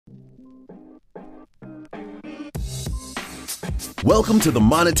Welcome to the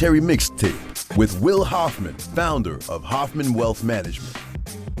Monetary Mixtape with Will Hoffman, founder of Hoffman Wealth Management.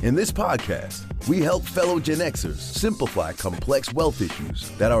 In this podcast, we help fellow Gen Xers simplify complex wealth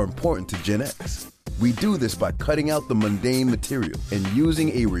issues that are important to Gen X. We do this by cutting out the mundane material and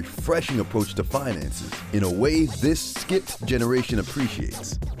using a refreshing approach to finances in a way this skipped generation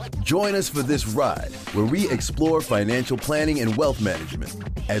appreciates. Join us for this ride where we explore financial planning and wealth management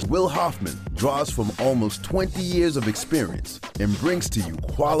as Will Hoffman draws from almost 20 years of experience and brings to you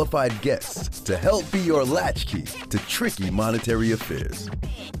qualified guests to help be your latchkey to tricky monetary affairs.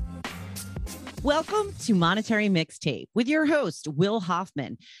 Welcome to Monetary Mixtape with your host, Will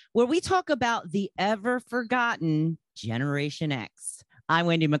Hoffman, where we talk about the ever-forgotten Generation X. I'm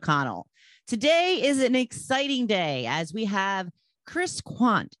Wendy McConnell. Today is an exciting day as we have Chris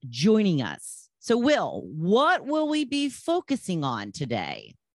Quandt joining us. So, Will, what will we be focusing on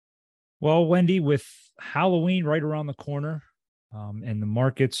today? Well, Wendy, with Halloween right around the corner and the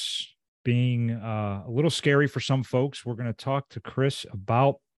markets being a little scary for some folks, we're going to talk to Chris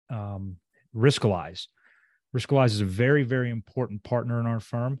about Riskalyze. Riskalyze is a very, very important partner in our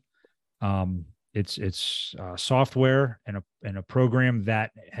firm. It's software and a program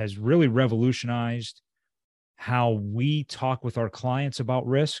that has really revolutionized how we talk with our clients about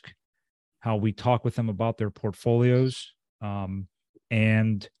risk, how we talk with them about their portfolios,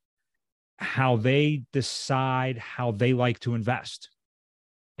 and how they decide how they like to invest.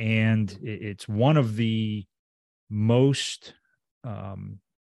 And it's one of the most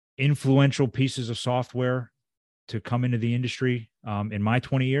influential pieces of software to come into the industry. In my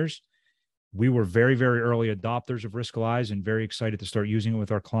 20 years, we were very, very early adopters of Riskalyze and very excited to start using it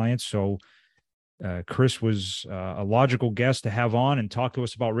with our clients. So Chris was a logical guest to have on and talk to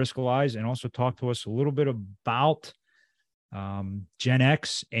us about Riskalyze and also talk to us a little bit about Gen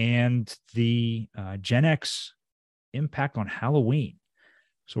X and the Gen X impact on Halloween.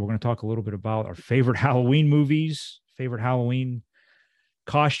 So we're going to talk a little bit about our favorite Halloween movies, favorite Halloween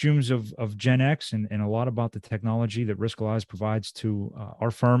costumes of Gen X, and a lot about the technology that Riskalyze provides to our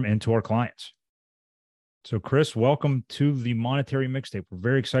firm and to our clients. So, Chris, welcome to the Monetary Mixtape. We're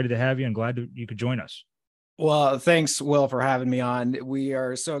very excited to have you and glad that you could join us. Well, thanks, Will, for having me on. We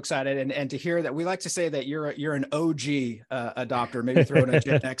are so excited, and to hear that. We like to say that you're an OG adopter, maybe throw in a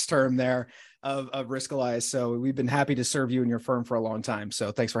Gen X term there of Riskalyze. So we've been happy to serve you and your firm for a long time.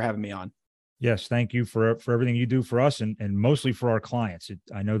 So thanks for having me on. Yes, thank you for everything you do for us and mostly for our clients.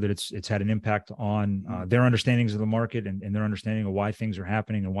 I know that it's had an impact on their understandings of the market and their understanding of why things are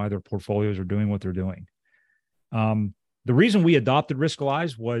happening and why their portfolios are doing what they're doing. The reason we adopted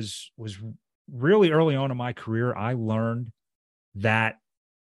Riskalyze was really early on in my career. I learned that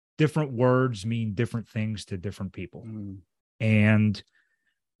different words mean different things to different people. And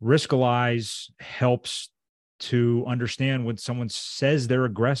Riskalyze helps to understand when someone says they're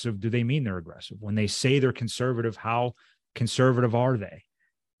aggressive, do they mean they're aggressive? When they say they're conservative, how conservative are they?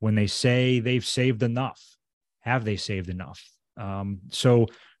 When they say they've saved enough, have they saved enough? So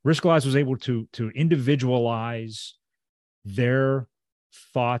Riskalyze was able to individualize their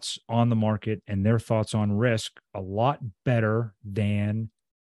thoughts on the market and their thoughts on risk a lot better than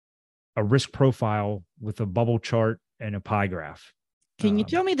a risk profile with a bubble chart and a pie graph. Can you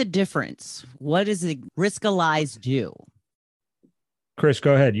tell me the difference? What does the Riskalyze do? Chris,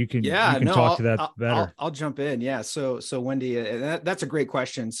 go ahead. You can talk to that better. I'll jump in. Yeah. So Wendy, that's a great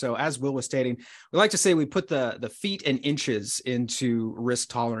question. So as Will was stating, we like to say we put the feet and inches into risk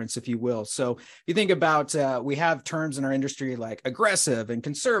tolerance, if you will. So if you think about, we have terms in our industry like aggressive and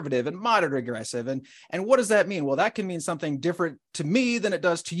conservative and moderate aggressive. And what does that mean? Well, that can mean something different to me than it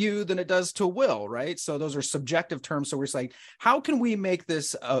does to you, than it does to Will, right? So those are subjective terms. So we're just like, how can we make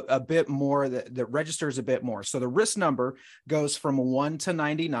this a bit more that registers a bit more? So the risk number goes from 1 to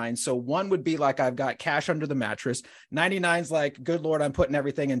 99. So 1 would be like, I've got cash under the mattress. 99 is like, good Lord, I'm putting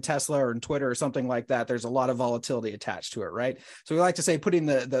everything in Tesla or in Twitter or something like that. There's a lot of volatility attached to it, right? So we like to say putting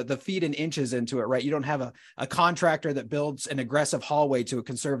the feet and inches into it, right? You don't have a contractor that builds an aggressive hallway to a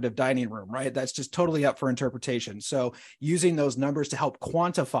conservative dining room, right? That's just totally up for interpretation. So using those numbers to help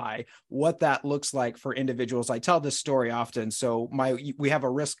quantify what that looks like for individuals. I tell this story often. So we have a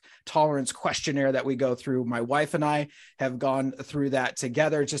risk tolerance questionnaire that we go through. My wife and I have gone through that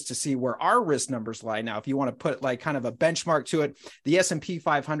together just to see where our risk numbers lie. Now, if you want to put like kind of a benchmark to it, the S&P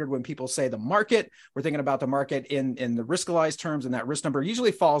 500, when people say the market, we're thinking about the market in the Riskalyze terms, and that risk number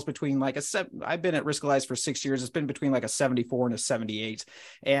usually falls between like I've been at Riskalyze for 6 years. It's been between like a 74 and a 78.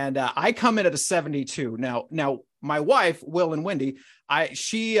 And I come in at a 72. Now my wife, Will and Wendy,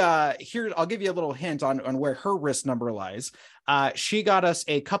 here, I'll give you a little hint on where her risk number lies. She got us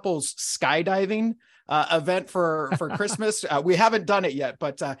a couple's skydiving event for Christmas. We haven't done it yet,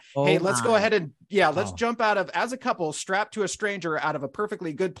 but hey, let's go ahead and let's jump as a couple, strapped to a stranger out of a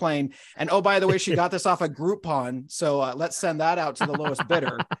perfectly good plane. And oh, by the way, she got this off of Groupon. So let's send that out to the lowest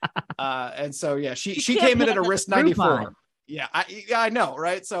bidder. And so, she came in at a risk 94. Yeah, I know,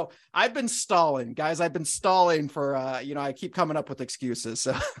 right? So I've been stalling, guys. I've been stalling for, I keep coming up with excuses.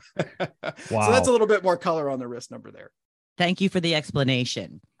 So, wow. So that's a little bit more color on the risk number there. Thank you for the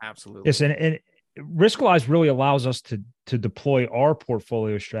explanation. Absolutely. Yes, and Riskalyze really allows us to deploy our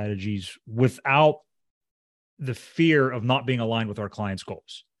portfolio strategies without the fear of not being aligned with our clients'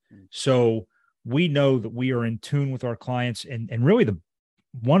 goals. So we know that we are in tune with our clients, and really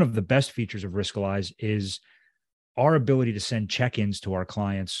one of the best features of Riskalyze is our ability to send check-ins to our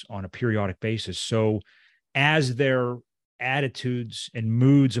clients on a periodic basis. So as their attitudes and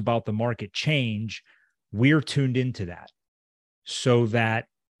moods about the market change, we're tuned into that so that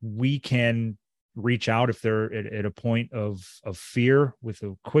we can reach out if they're at a point of fear with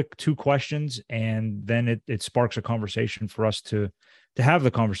a quick 2 questions. And then it sparks a conversation for us to have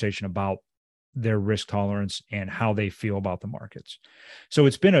the conversation about their risk tolerance and how they feel about the markets. So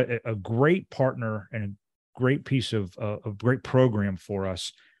it's been a great partner and a great piece of a great program for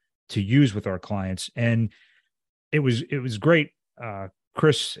us to use with our clients. And it was great.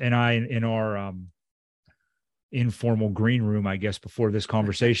 Chris and I in our informal green room, I guess, before this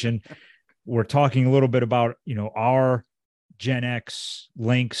conversation, we're talking a little bit about, our Gen X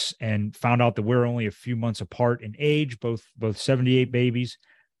links, and found out that we're only a few months apart in age, both 78 babies.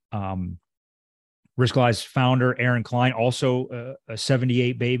 Riskalyze founder Aaron Klein, also a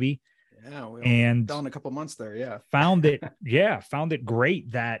 78 baby. Yeah, we and down a couple months there. Yeah, found it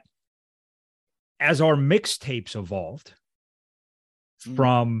great that as our mixtapes evolved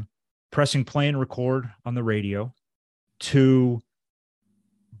from pressing play and record on the radio to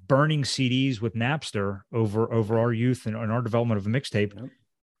burning CDs with Napster over our youth and our development of a mixtape. Yep.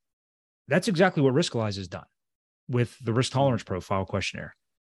 That's exactly what Riskalyze has done with the risk tolerance profile questionnaire.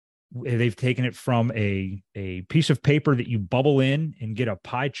 They've taken it from a piece of paper that you bubble in and get a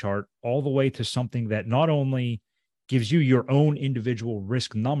pie chart all the way to something that not only gives you your own individual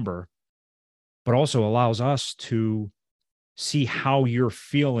risk number, but also allows us to see how you're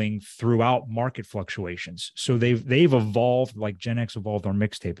feeling throughout market fluctuations. So they've evolved like Gen X evolved our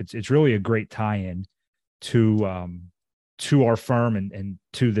mixtape. It's really a great tie-in to our firm and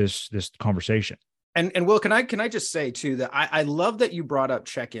to this conversation. And Will, can I just say too that I love that you brought up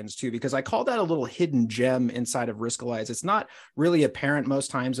check-ins too, because I call that a little hidden gem inside of Riskalyze. It's not really apparent most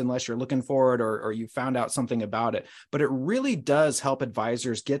times unless you're looking for it or you found out something about it, but it really does help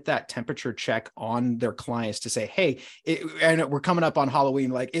advisors get that temperature check on their clients to say, hey, and we're coming up on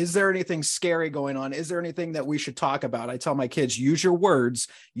Halloween, like, is there anything scary going on? Is there anything that we should talk about? I tell my kids, use your words.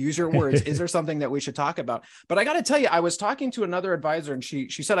 Is there something that we should talk about? But I got to tell you, I was talking to another advisor and she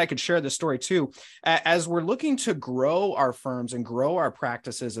said I could share this story too. As we're looking to grow our firms and grow our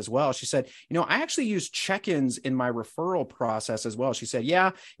practices as well, she said, I actually use check-ins in my referral process as well. She said,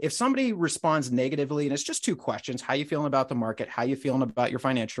 yeah, if somebody responds negatively, and it's just 2 questions, how you feeling about the market, how you feeling about your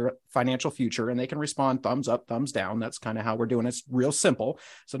financial future, and they can respond thumbs up, thumbs down. That's kind of how we're doing it. It's real simple.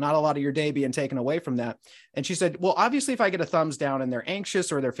 So not a lot of your day being taken away from that. And she said, well, obviously, if I get a thumbs down and they're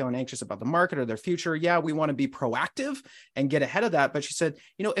anxious or they're feeling anxious about the market or their future, yeah, we want to be proactive and get ahead of that. But she said,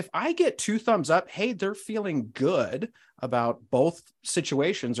 if I get 2 thumbs up, hey, they're feeling good about both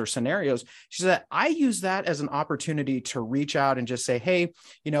situations or scenarios. She said, I use that as an opportunity to reach out and just say, hey,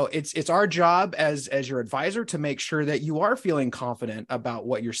 it's our job as your advisor to make sure that you are feeling confident about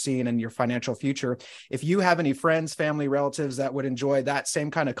what you're seeing in your financial future. If you have any friends, family, relatives that would enjoy that same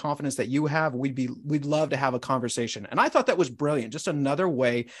kind of confidence that you have, we'd love to have a conversation. And I thought that was brilliant. Just another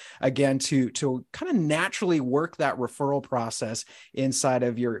way, again, to kind of naturally work that referral process inside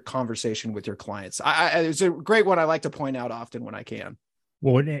of your conversation with your clients. It's a great one I like to point out often when I can.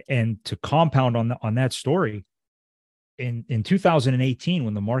 Well, and to compound on that story, in 2018,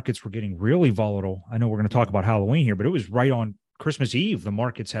 when the markets were getting really volatile, I know we're going to talk about Halloween here, but it was right on Christmas Eve. The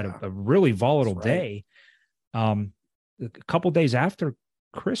markets had a really volatile day. A couple of days after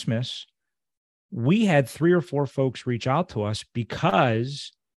Christmas, we had 3 or 4 folks reach out to us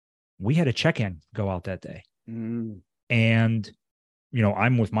because we had a check-in go out that day. And,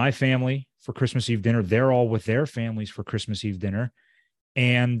 I'm with my family for Christmas Eve dinner. They're all with their families for Christmas Eve dinner.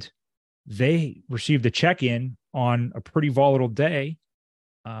 And they received a check-in on a pretty volatile day.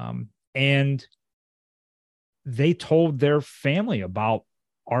 And they told their family about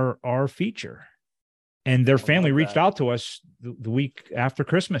our feature. And their family reached out to us the week after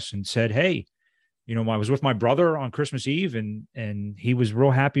Christmas and said, "Hey, I was with my brother on Christmas Eve, and he was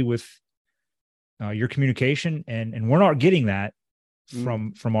real happy with your communication, and we're not getting that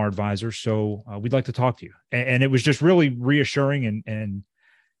from our advisors. So we'd like to talk to you." And it was just really reassuring and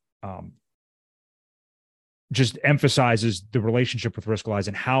just emphasizes the relationship with Riskalyze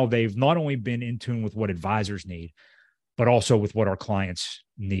and how they've not only been in tune with what advisors need, but also with what our clients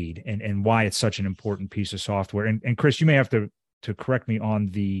need, and why it's such an important piece of software. And Chris, you may have to correct me on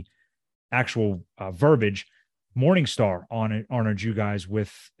the actual verbiage. Morningstar honored you guys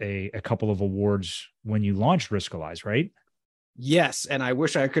with a couple of awards when you launched Riskalyze, right? Yes, and I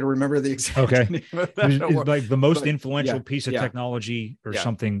wish I could remember the exact name of that it was award. like the most influential piece of technology or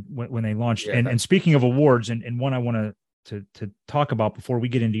something when they launched. Yeah, and speaking of awards, and one I want to talk about before we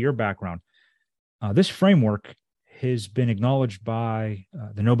get into your background, this framework has been acknowledged by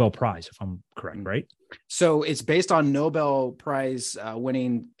the Nobel Prize, if I'm correct, right? So it's based on Nobel Prize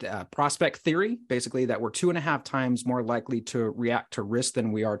winning prospect theory, basically that we're 2.5 times more likely to react to risk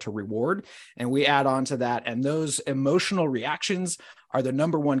than we are to reward. And we add on to that. And those emotional reactions are the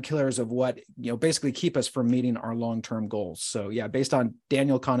number one killers of what, basically keep us from meeting our long-term goals. So yeah, based on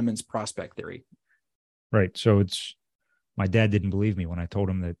Daniel Kahneman's prospect theory. Right. So my dad didn't believe me when I told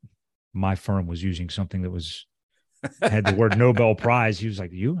him that my firm was using something that had the word Nobel Prize. He was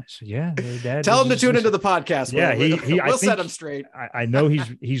like, "You?" I said, "Yeah, Dad." Tell him to tune into the podcast. Yeah, we'll set him straight. I know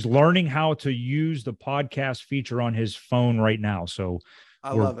he's learning how to use the podcast feature on his phone right now. So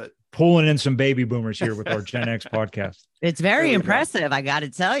I love it. Pulling in some baby boomers here with our Gen X podcast. It's very impressive. I got to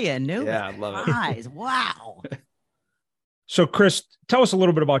tell you, I love it. Wow. So, Chris, tell us a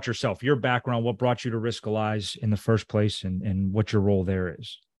little bit about yourself, your background, what brought you to Riskalyze in the first place, and what your role there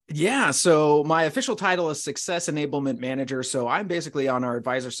is. Yeah. So my official title is Success Enablement Manager. So I'm basically on our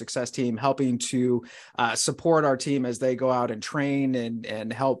advisor success team, helping to support our team as they go out and train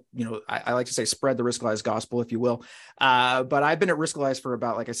and help, I like to say spread the Riskalyze gospel, if you will. But I've been at Riskalyze for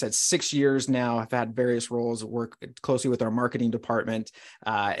about, like I said, 6 years now. I've had various roles, work closely with our marketing department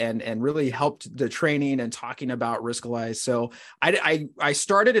and really helped the training and talking about Riskalyze. So I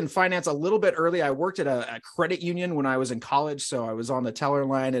started in finance a little bit early. I worked at a credit union when I was in college. So I was on the teller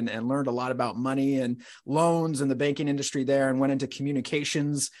line and learned a lot about money and loans and the banking industry there, and went into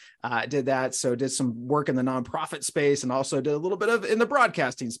communications, did that. So did some work in the nonprofit space and also did a little bit of in the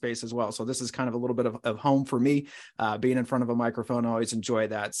broadcasting space as well. So this is kind of a little bit of home for me, being in front of a microphone. I always enjoy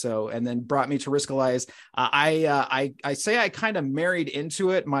that. So, and then brought me to Riskalyze. I say I kind of married into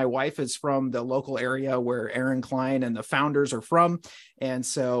it. My wife is from the local area where Aaron Klein and the founders are from. And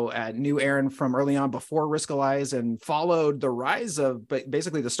so knew Aaron from early on before Riskalyze and followed the rise of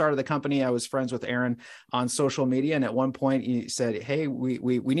basically the start of the company. I was friends with Aaron on social media. And at one point he said, "Hey, we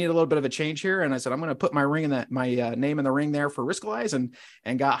need a little bit of a change here." And I said, "I'm going to put my name in the ring there for Riskalyze,"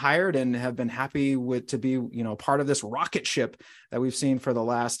 and got hired and have been happy to be, part of this rocket ship that we've seen for the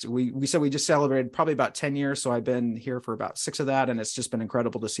last, we said we just celebrated probably about 10 years. So I've been here for about 6 of that. And it's just been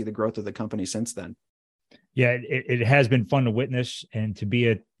incredible to see the growth of the company since then. Yeah, it has been fun to witness and to be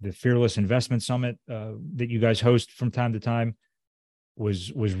at the Fearless Investment Summit that you guys host from time to time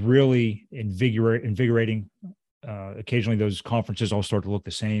was really invigorating. Occasionally those conferences all start to look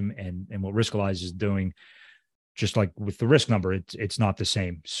the same, and what Riskalyze is doing, just like with the risk number, it's not the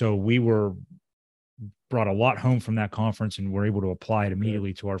same. So we brought a lot home from that conference, and we're able to apply it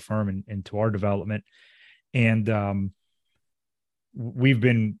immediately to our firm and to our development. And we've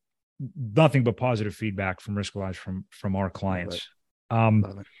been nothing but positive feedback from Riskalyze from our clients.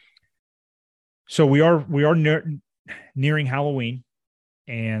 So we are nearing Halloween,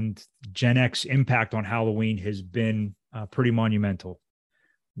 and Gen X impact on Halloween has been pretty monumental.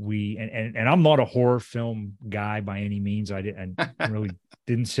 And I'm not a horror film guy by any means. I really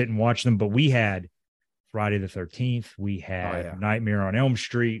didn't sit and watch them, but we had Friday the 13th, we had Nightmare on Elm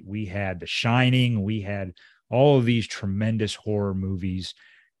Street, we had The Shining, we had all of these tremendous horror movies.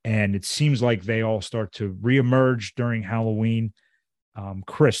 And it seems like they all start to reemerge during Halloween.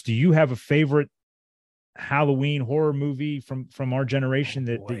 Chris, do you have a favorite Halloween horror movie from our generation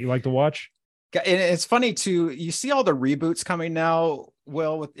that you like to watch? And it's funny too, you see all the reboots coming now,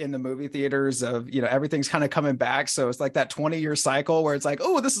 Will, within the movie theaters of, everything's kind of coming back. So it's like that 20-year cycle where it's like,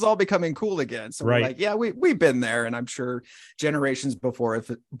 oh, this is all becoming cool again. So we're like, yeah, we've been there. And I'm sure generations before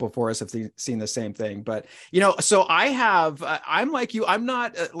us have seen the same thing. But, so I'm like you, I'm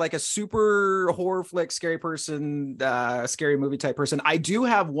not like a super horror flick, scary person, scary movie type person. I do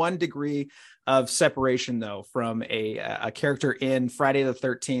have 1 degree of separation though from a character in Friday the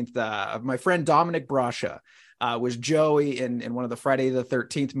 13th, my friend Dominic Brascia. was Joey in one of the Friday the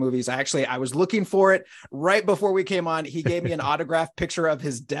 13th movies. I was looking for it right before we came on. He gave me an autographed picture of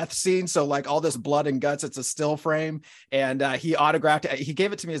his death scene. So like all this blood and guts, it's a still frame. And he autographed it. He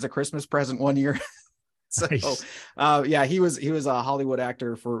gave it to me as a Christmas present one year. So, Nice. yeah, he was a Hollywood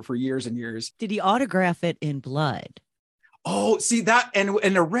actor for years and years. Did he autograph it in blood? Oh, see that,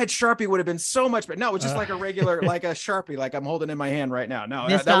 and a red Sharpie would have been so much better. No, it was just like a regular, like a Sharpie, like I'm holding in my hand right now. No,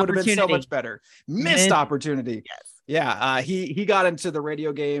 that would have been so much better. Missed opportunity. Yes. Yeah, he got into the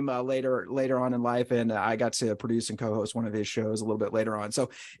radio game later on in life, and I got to produce and co-host one of his shows a little bit later on. So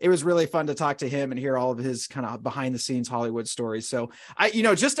it was really fun to talk to him and hear all of his kind of behind the scenes Hollywood stories. So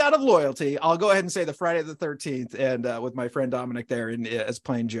just out of loyalty, I'll go ahead and say the Friday the 13th, and with my friend Dominic there as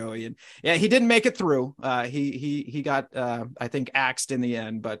playing Joey. And yeah, he didn't make it through. He got I think axed in the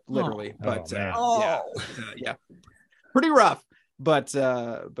end, but literally. Yeah, pretty rough. But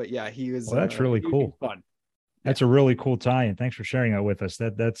yeah, he was. Well, that's really cool. Fun. That's a really cool tie-in. Thanks for sharing that with us.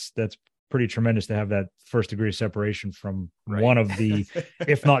 That's pretty tremendous to have that first degree of separation from one of the,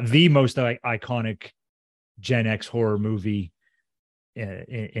 if not the most iconic Gen X horror movie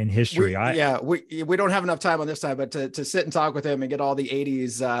in history. We don't have enough time on this time, but to sit and talk with him and get all the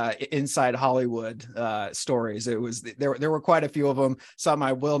 80s inside Hollywood stories, there were quite a few of them. Some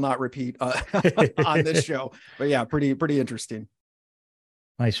I will not repeat on this show, but yeah, pretty interesting.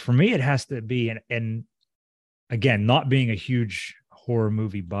 Nice. For me, it has to be and again, not being a huge horror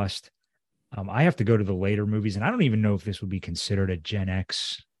movie bust, I have to go to the later movies, and I don't even know if this would be considered a Gen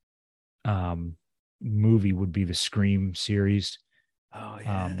X movie. Would be the Scream series. Oh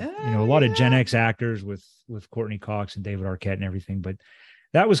yeah, a lot of Gen X actors with Courtney Cox and David Arquette and everything, but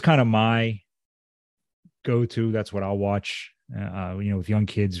that was kind of my go-to. That's what I'll watch. With young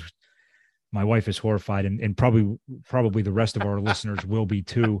kids. My wife is horrified, and probably the rest of our listeners will be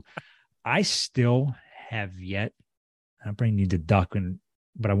too. I still have yet, I'm bringing you to duck,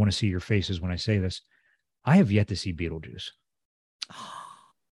 but I want to see your faces when I say this. I have yet to see Beetlejuice.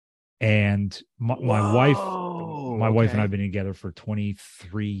 And my wife and I have been together for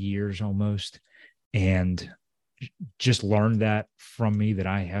 23 years almost, and just learned that from me that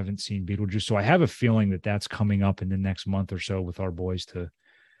I haven't seen Beetlejuice. So I have a feeling that that's coming up in the next month or so with our boys to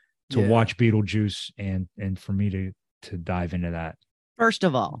watch Beetlejuice and for me to dive into that. First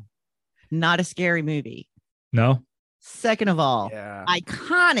of all, not a scary movie. No. Second of all,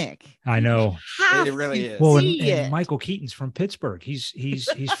 iconic. I know. It really is. Well, and Michael Keaton's from Pittsburgh. He's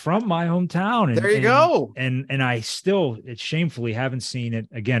from my hometown. And, there you go. And I still, shamefully haven't seen it.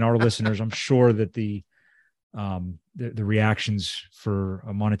 Again, our listeners, I'm sure that the reactions for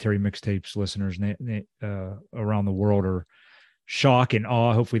Monetary Mixtapes listeners around the world are shock and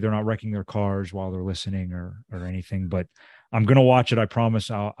awe. Hopefully they're not wrecking their cars while they're listening or anything, but I'm going to watch it. I promise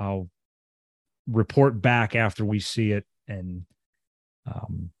I'll report back after we see it, and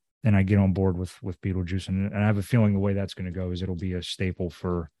I get on board with Beetlejuice, and I have a feeling the way that's going to go is it'll be a staple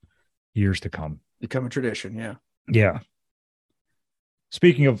for years to come. Become a tradition. Yeah.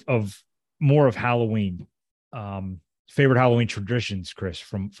 Speaking of more of Halloween, favorite Halloween traditions, Chris,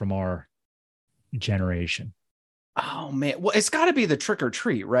 from our generation. Oh man, well, it's got to be the trick or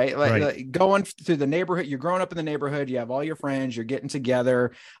treat, right? Like going through the neighborhood. You're growing up in the neighborhood. You have all your friends. You're getting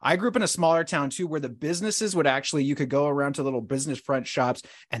together. I grew up in a smaller town too, where the businesses you could go around to little business front shops,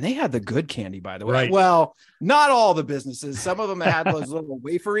 and they had the good candy, by the way. Right. Well, not all the businesses. Some of them had those little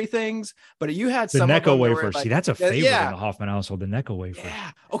wafery things, but you had the some Necco wafers. See, that's a favorite in the Hoffman household. The Necco wafer.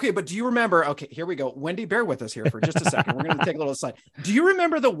 Yeah. Okay, but do you remember? Okay, here we go. Wendy, bear with us here for just a second. We're going to take a little aside. Do you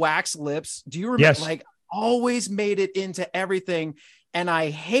remember the wax lips? Do you remember? Yes. Always made it into everything, and I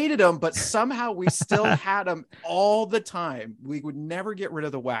hated them, but somehow we still had them all the time. We would never get rid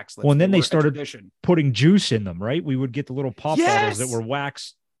of the wax lips. Well, and then they started putting juice in them, right? We would get the little pop bottles that were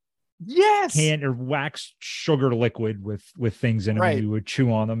wax can or wax sugar liquid with things in them, and we would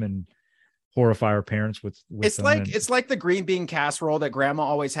chew on them and horrify our parents with it's like the green bean casserole that grandma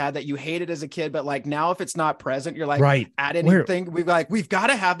always had that you hated as a kid, but like now if it's not present, you're like, add anything. We've got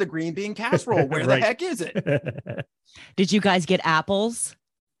to have the green bean casserole. Where the heck is it? Did you guys get apples?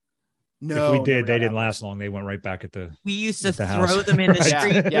 No, if we did, they didn't last long. They went right back at the. We used to throw them in the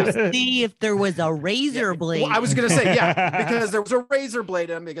street to see if there was a razor blade. Well, I was going to say, because there was a razor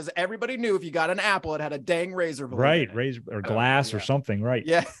blade in them, because everybody knew if you got an apple, it had a dang razor blade. Right, razor or glass or something. Right.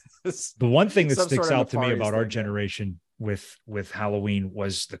 Yeah. The one thing that sticks out to me about our generation with Halloween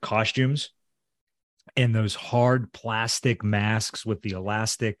was the costumes and those hard plastic masks with the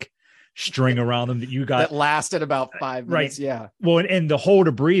elastic string around them that you got that lasted about 5 minutes. Yeah. Well, and the hole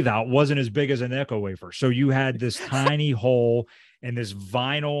to breathe out wasn't as big as an Necco wafer. So you had this tiny hole and this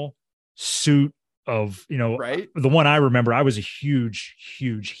vinyl suit of, Right. the one I remember, I was a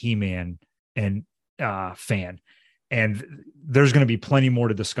huge He-Man and fan. And there's going to be plenty more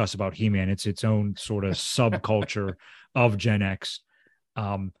to discuss about He-Man. It's its own sort of subculture of Gen X.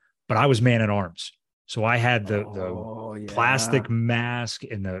 But I was Man at Arms. So I had the plastic mask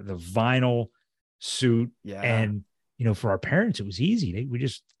and the vinyl suit. Yeah. And, for our parents, it was easy. We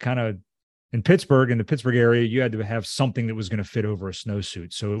just kind of, in Pittsburgh, in the Pittsburgh area, you had to have something that was going to fit over a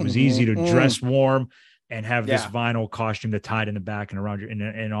snowsuit. So it was easy to dress warm and have this vinyl costume that tied in the back and around you,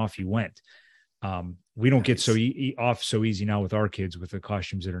 and off you went. We don't get so off so easy now with our kids with the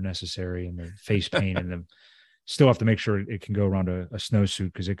costumes that are necessary and the face paint and the still have to make sure it can go around a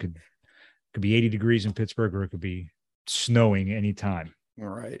snowsuit, because it could be 80 degrees in Pittsburgh, or it could be snowing anytime.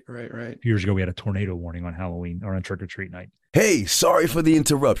 Right. Years ago, we had a tornado warning on Halloween or on trick-or-treat night. Hey, sorry for the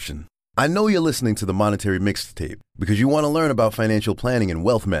interruption. I know you're listening to the Monetary Mixtape because you want to learn about financial planning and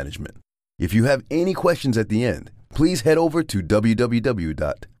wealth management. If you have any questions at the end, please head over to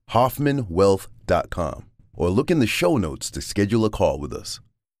www.hoffmanwealth.com or look in the show notes to schedule a call with us.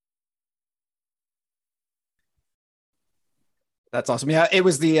 That's awesome. Yeah, it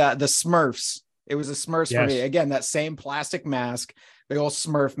was the Smurfs. It was a Smurfs for me. Yes. Again, that same plastic mask, big old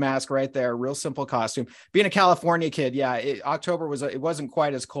Smurf mask right there. Real simple costume. Being a California kid, October it wasn't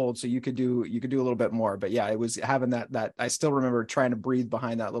quite as cold, so you could do a little bit more. But yeah, it was having that. I still remember trying to breathe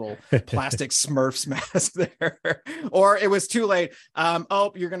behind that little plastic Smurfs mask there. Or it was too late.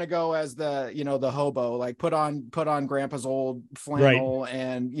 You're gonna go as the hobo. Like put on Grandpa's old flannel, right,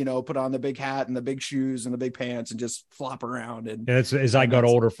 and put on the big hat and the big shoes and the big pants and just flop around. And as I got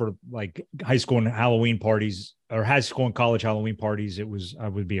older, for like high school and Halloween parties, or high school and college Halloween parties, I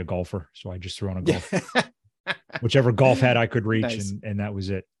would be a golfer. So I just threw on a golf, whichever golf hat I could reach. Nice. And that was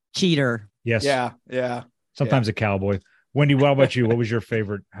it. Cheater. Yes. Yeah. Sometimes a cowboy. Wendy, what about you? What was your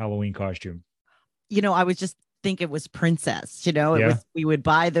favorite Halloween costume? I was just think it was princess. We would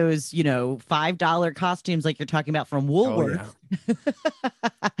buy those, $5 costumes like you're talking about from Woolworth.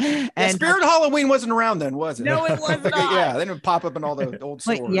 And Spirit Halloween wasn't around then, was it? No, it wasn't. Yeah, they didn't pop up in all the old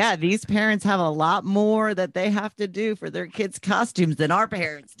stores. But yeah, these parents have a lot more that they have to do for their kids' costumes than our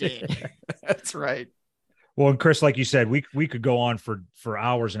parents did. That's right. Well, and Chris, like you said, we could go on for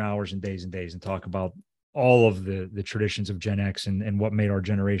hours and hours and days and talk about all of the traditions of Gen X and what made our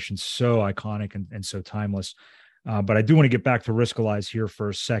generation so iconic and so timeless. But I do want to get back to Riskalyze here for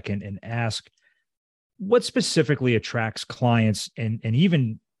a second and ask, what specifically attracts clients and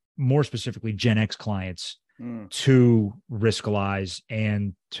even more specifically Gen X clients to Riskalyze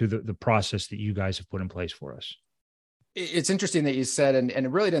and to the process that you guys have put in place for us? It's interesting that you said, and I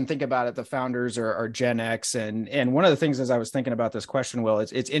really didn't think about it, the founders are Gen X. And one of the things, as I was thinking about this question, Will,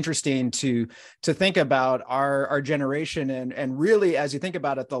 it's interesting to think about our generation and really, as you think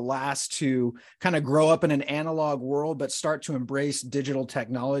about it, the last to kind of grow up in an analog world, but start to embrace digital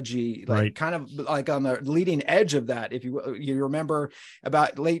technology, like right, kind of like on the leading edge of that. If you remember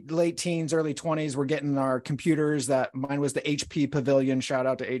about late teens, early 20s, we're getting our computers. That mine was the HP Pavilion, shout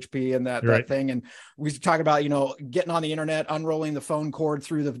out to HP and that thing. And we talk about, getting on the internet, unrolling the phone cord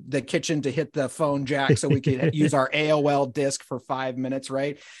through the kitchen to hit the phone jack so we could use our AOL disk for 5 minutes,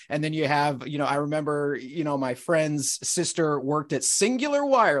 right? And then you have, I remember, my friend's sister worked at Singular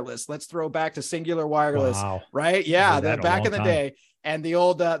Wireless. Let's throw back to Singular Wireless, wow, right? Yeah, back in the day. And the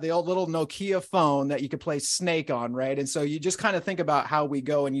old little Nokia phone that you could play Snake on, right? And so you just kind of think about how we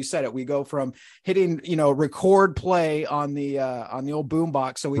go, and you said it, we go from hitting, record play on the old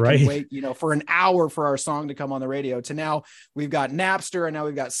boombox so we can wait, for an hour for our song to come on the radio, to now we've got Napster, and now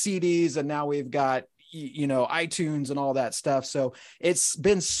we've got CDs, and now we've got iTunes and all that stuff. So it's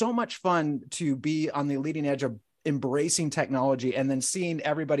been so much fun to be on the leading edge of embracing technology and then seeing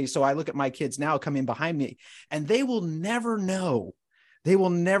everybody. So I look at my kids now coming behind me, and they will never know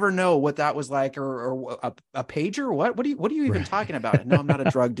what that was like, or a pager. What are you even talking about? No, I'm not a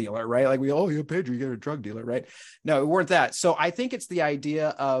drug dealer, right? Like you're a pager, you get a drug dealer, right? No, it weren't that. So I think it's the idea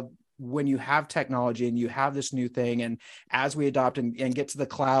of when you have technology and you have this new thing, and as we adopt and get to the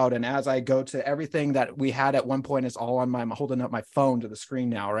cloud, and as I go to everything that we had at one point is all on I'm holding up my phone to the screen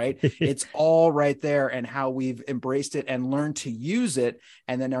now, right? It's all right there, and how we've embraced it and learned to use it,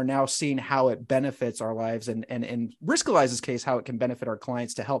 and then are now seeing how it benefits our lives, and in Riskalyze's case, how it can benefit our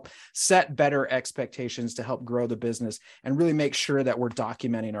clients to help set better expectations, to help grow the business, and really make sure that we're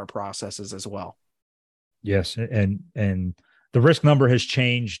documenting our processes as well. Yes. And the risk number has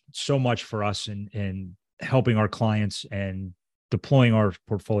changed so much for us in helping our clients and deploying our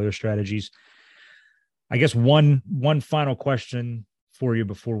portfolio strategies. I guess one final question for you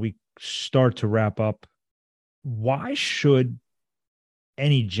before we start to wrap up. Why should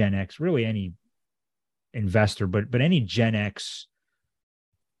any Gen X, really any investor, but any Gen X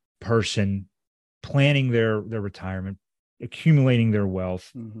person planning their retirement, accumulating their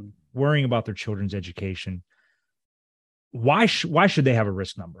wealth, worrying about their children's education, why should they have a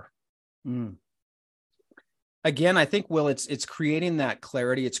risk number? Again, I think, Will, it's creating that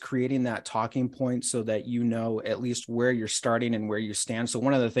clarity. It's creating that talking point so that you know at least where you're starting and where you stand. So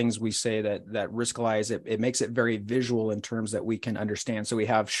one of the things we say that Riskalyze, it makes it very visual in terms that we can understand. So we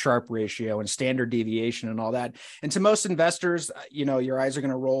have Sharpe ratio and standard deviation and all that. And to most investors, your eyes are going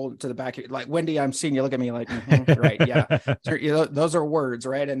to roll to the back. Like, Wendy, I'm seeing you look at me like, right, yeah. Those are words,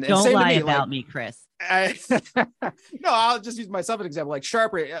 right? And don't same lie to me, about me, Chris. No, I'll just use myself as an example, like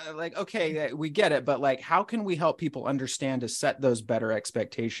Sharpe, like, okay, we get it, but like, how can we help people understand to set those better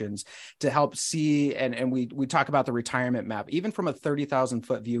expectations, to help see, and we talk about the retirement map, even from a 30,000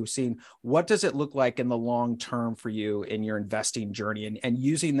 foot view, seeing what does it look like in the long term for you in your investing journey, and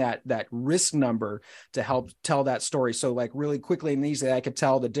using that risk number to help tell that story. So like really quickly and easily, I could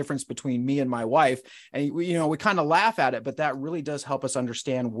tell the difference between me and my wife, and we kind of laugh at it, but that really does help us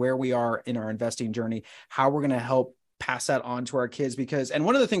understand where we are in our investing journey, how we're going to help pass that on to our kids. And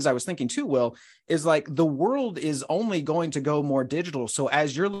one of the things I was thinking too, Will, is like the world is only going to go more digital. So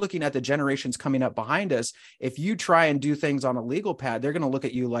as you're looking at the generations coming up behind us, if you try and do things on a legal pad, they're going to look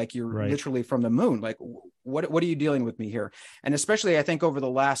at you like you're literally from the moon. Like, what are you dealing with me here? And especially, I think over the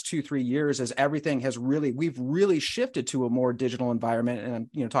last 2-3 years, as everything has we've really shifted to a more digital environment. And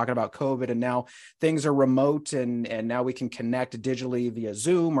I'm, talking about COVID, and now things are remote, and now we can connect digitally via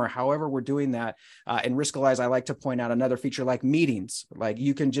Zoom or however we're doing that. In Riskalyze, I like to point out another feature like meetings. Like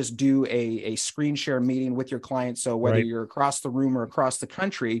you can just do a screen share meeting with your client. So whether you're across the room or across the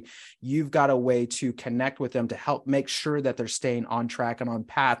country, you've got a way to connect with them to help make sure that they're staying on track and on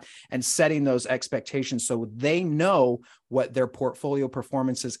path and setting those expectations so they know what their portfolio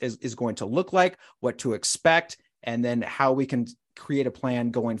performance is going to look like, what to expect, and then how we can create a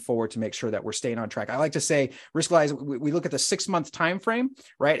plan going forward to make sure that we're staying on track. I like to say, Riskalyze, we look at the 6-month time frame,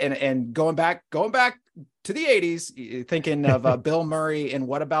 right? And going back to the 80s, thinking of Bill Murray and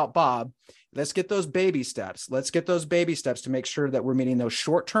What About Bob? Let's get those baby steps. Let's get those baby steps to make sure that we're meeting those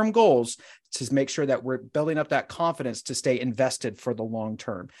short-term goals, to make sure that we're building up that confidence to stay invested for the long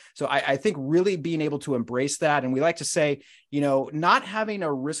term. So I think really being able to embrace that. And we like to say, not having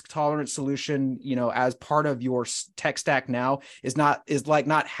a risk tolerant solution, as part of your tech stack now is like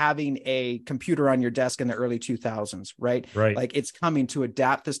not having a computer on your desk in the early 2000s, right? Like it's coming to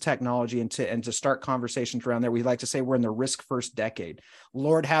adapt this technology and to start conversations around there. We like to say we're in the risk first decade.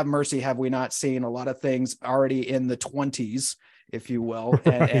 Lord have mercy, have we not seen a lot of things already in the 20s, if you will,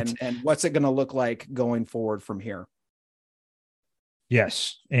 and what's it going to look like going forward from here?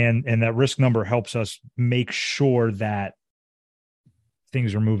 Yes. And that risk number helps us make sure that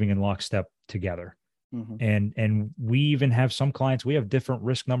things are moving in lockstep together. And we even have some clients, we have different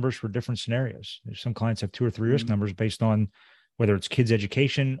risk numbers for different scenarios. Some clients have 2 or 3 risk numbers based on whether it's kids'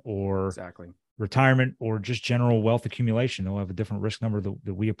 education or retirement or just general wealth accumulation. They'll have a different risk number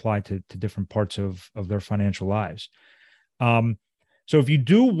that we apply to different parts of their financial lives. So if you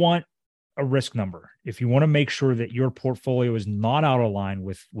do want a risk number, if you want to make sure that your portfolio is not out of line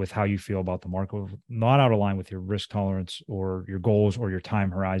with how you feel about the market, not out of line with your risk tolerance or your goals or your time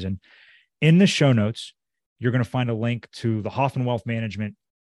horizon, in the show notes, you're going to find a link to the Hoffman Wealth Management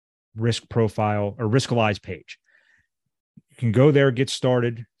risk profile or Riskalyze page. You can go there, get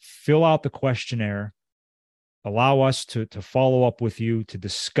started, fill out the questionnaire, allow us to follow up with you to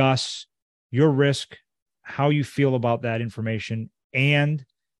discuss your risk, how you feel about that information, and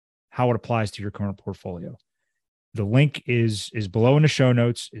how it applies to your current portfolio. The link is below in the show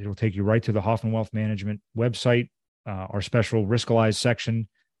notes. It'll take you right to the Hoffman Wealth Management website, our special Riskalyze section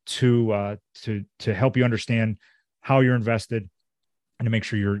to help you understand how you're invested and to make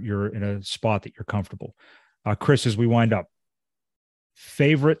sure you're in a spot that you're comfortable. Chris, as we wind up,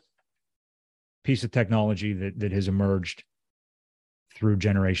 favorite piece of technology that has emerged through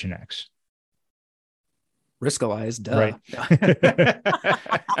Generation X? Riskalyze, duh. Right.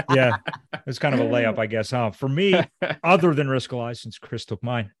 Yeah, it's kind of a layup, I guess. For me, other than Riskalyze, since Chris took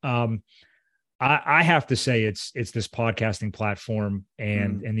mine, I have to say it's this podcasting platform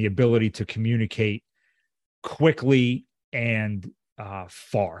and the ability to communicate quickly and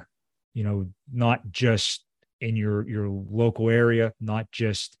far. Not just in your local area, not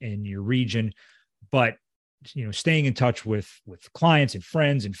just in your region, but staying in touch with clients and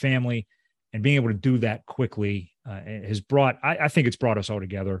friends and family. And being able to do that quickly has brought, I think it's brought us all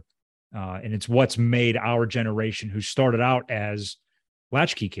together. And it's what's made our generation, who started out as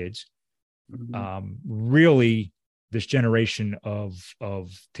latchkey kids, really this generation of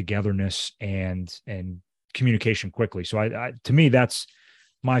togetherness and communication quickly. So I to me, that's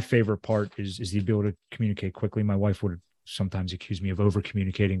my favorite part is the ability to communicate quickly. My wife would sometimes accuse me of over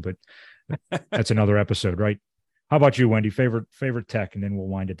communicating, but that's another episode, right? How about you, Wendy? Favorite tech, and then we'll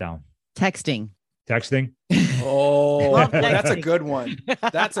wind it down. Texting. Oh, that's a good one.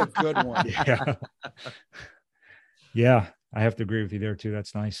 That's a good one. Yeah. Yeah, I have to agree with you there too.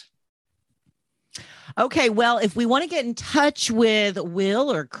 That's nice. Okay, well, if we want to get in touch with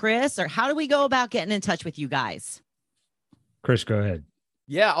Will or Chris, or how do we go about getting in touch with you guys? Chris, go ahead.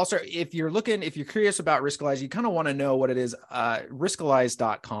 Yeah. Also, if you're curious about Riskalyze, you kind of want to know what it is,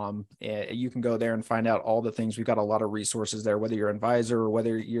 Riskalyze.com. You can go there and find out all the things. We've got a lot of resources there, whether you're an advisor or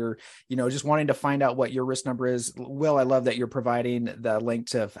whether you're, just wanting to find out what your risk number is. Will, I love that you're providing the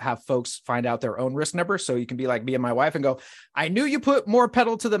link to have folks find out their own risk number. So you can be like me and my wife and go, I knew you put more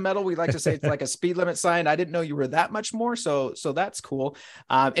pedal to the metal. We like to say it's like a speed limit sign. I didn't know you were that much more. So that's cool.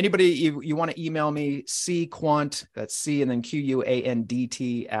 Anybody, you want to email me, Quandt, that's C and then QUANDT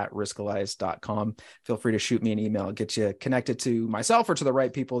 @Riskalyze.com. Feel free to shoot me an email, get you connected to myself or to the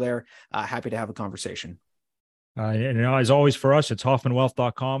right people there. Happy to have a conversation. And as always for us, it's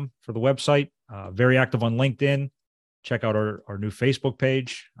HoffmanWealth.com for the website. Very active on LinkedIn. Check out our new Facebook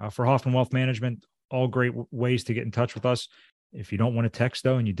page for Hoffman Wealth Management. All great ways to get in touch with us. If you don't want to text,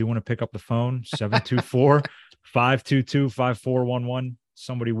 though, and you do want to pick up the phone, 724-522-5411.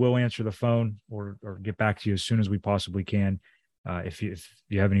 Somebody will answer the phone or get back to you as soon as we possibly can. If you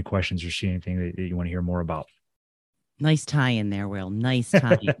have any questions or see anything that you want to hear more about. Nice tie in there, Will. Nice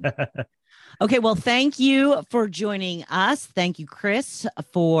tie in. Okay, well, thank you for joining us. Thank you, Chris,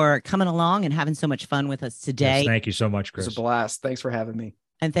 for coming along and having so much fun with us today. Yes, thank you so much, Chris. It was a blast. Thanks for having me.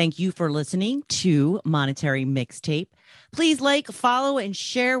 And thank you for listening to Monetary Mixtape. Please like, follow, and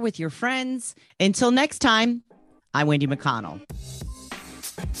share with your friends. Until next time, I'm Wendy McConnell.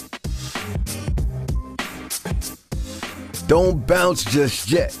 Don't bounce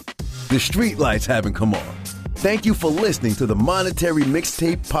just yet. The street lights haven't come on. Thank you for listening to the Monetary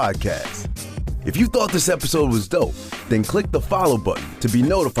Mixtape Podcast. If you thought this episode was dope, then click the follow button to be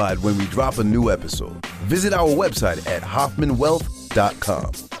notified when we drop a new episode. Visit our website at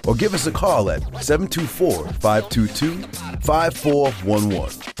hoffmanwealth.com or give us a call at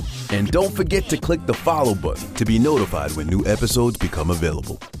 724-522-5411. And don't forget to click the follow button to be notified when new episodes become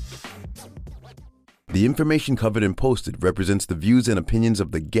available. The information covered and posted represents the views and opinions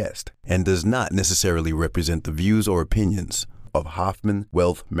of the guest and does not necessarily represent the views or opinions of Hoffman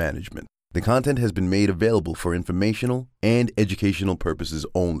Wealth Management. The content has been made available for informational and educational purposes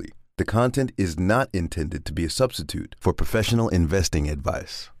only. The content is not intended to be a substitute for professional investing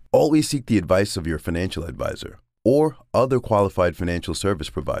advice. Always seek the advice of your financial advisor or other qualified financial service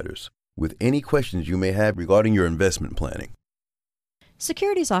providers with any questions you may have regarding your investment planning.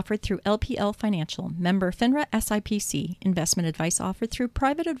 Securities offered through LPL Financial, member FINRA SIPC. Investment advice offered through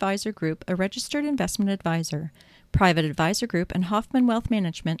Private Advisor Group, a registered investment advisor. Private Advisor Group and Hoffman Wealth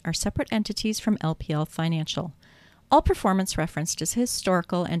Management are separate entities from LPL Financial. All performance referenced is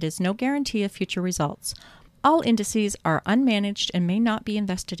historical and is no guarantee of future results. All indices are unmanaged and may not be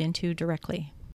invested into directly.